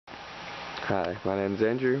Hi, my name is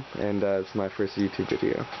Andrew, and it's my first YouTube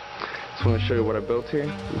video. Just want to show you what I built here.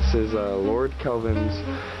 This is Lord Kelvin's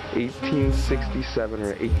 1867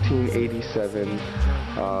 or 1887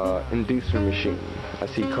 inducer machine,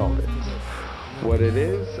 as he called it. What it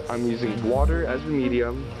is, I'm using water as a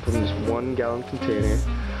medium from this 1 gallon container.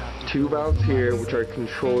 2 valves here, which are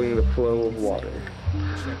controlling the flow of water.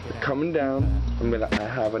 Coming down, I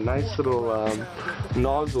have a nice little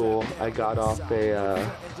nozzle I got off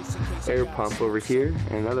a air pump over here,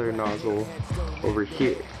 and another nozzle over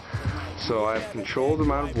here. So I have controlled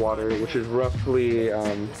amount of water, which is roughly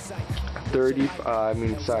 50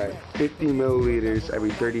 milliliters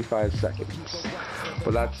every 35 seconds.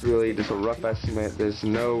 But that's really just a rough estimate. There's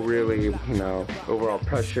no really, overall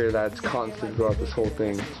pressure that's constant throughout this whole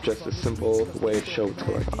thing. It's just a simple way to show what's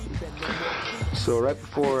going on. So right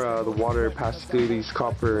before the water passes through these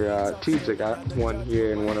copper tubes, I got one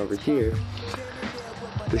here and one over here.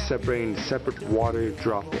 They separate into separate water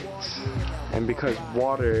droplets. And because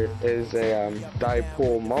water is a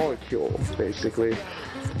dipole molecule, basically,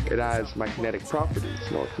 it has magnetic properties,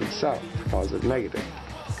 north and south, positive, negative.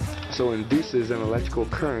 So it induces an electrical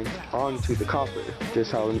current onto the copper,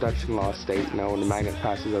 just how induction laws state, when the magnet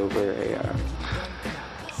passes over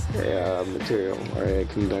a material or a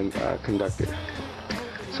conductor.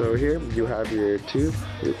 So here you have your tube,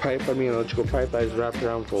 your pipe, electrical pipe that is wrapped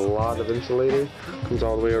around with a lot of insulator. Comes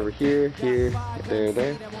all the way over here, here,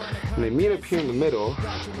 there. And they meet up here in the middle.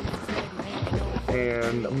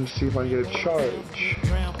 And I'm gonna see if I can get a charge.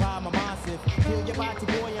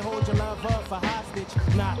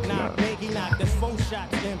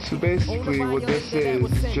 So basically what this is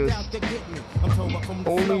just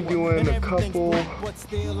only doing a couple,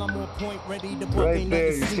 right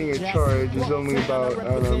there you're seeing a charge is only about, I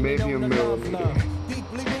don't know, maybe a millimeter.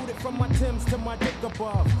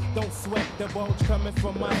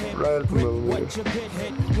 Right at the millimeter.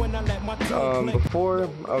 Before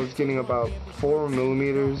I was getting about 4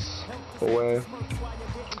 millimeters away.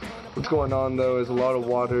 What's going on though is a lot of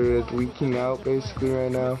water is leaking out basically right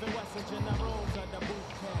now,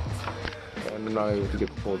 and I'm not able to get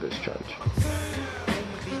the full discharge.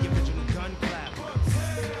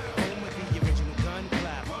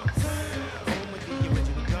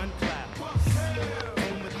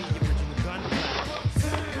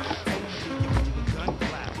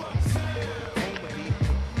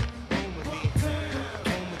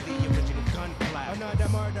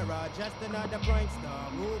 Just another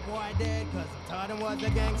prankster, rude boy dead cause I thought him was a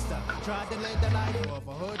gangster. Tried to live the life of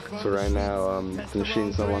a hood from So right now the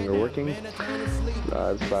machine's no longer working. It's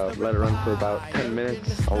about, let it run for about 10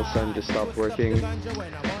 minutes, all of a sudden just stopped working.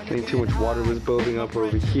 Getting too much water was building up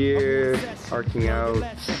over here, arcing out.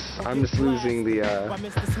 I'm just losing the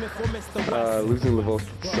voltage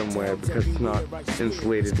somewhere because it's not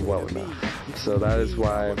insulated well enough. So that is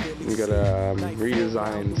why I'm gonna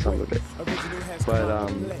redesign some of it. But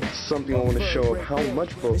something I want to show of how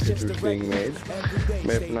much voltage was being made.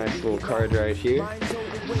 Made up a nice little card right here.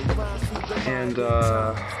 And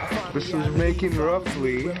this is making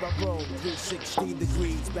roughly,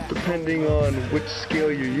 depending on which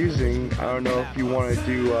scale you're using, I don't know if you want to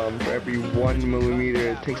do for every 1 millimeter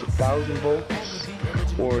it takes 1,000 volts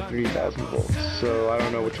or 3,000 volts. So I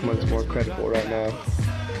don't know which one's more credible right now.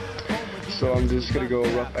 So I'm just going to go a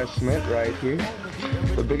rough estimate right here.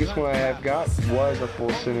 The biggest one I have got was a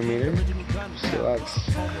full centimeter, so that's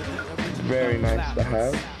very nice to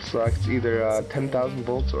have. So that's either 10,000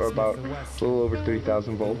 volts or about a little over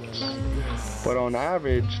 3,000 volts. But on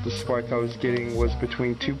average, the spark I was getting was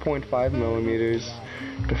between 2.5 millimeters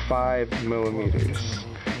to 5 millimeters.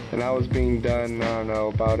 And that was being done, I don't know,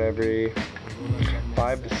 about every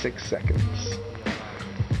 5 to 6 seconds.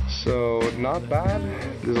 So not bad.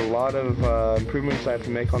 There's a lot of improvements I have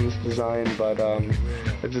to make on this design, but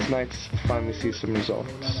it's just nice to finally see some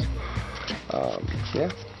results.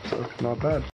 Yeah, so not bad.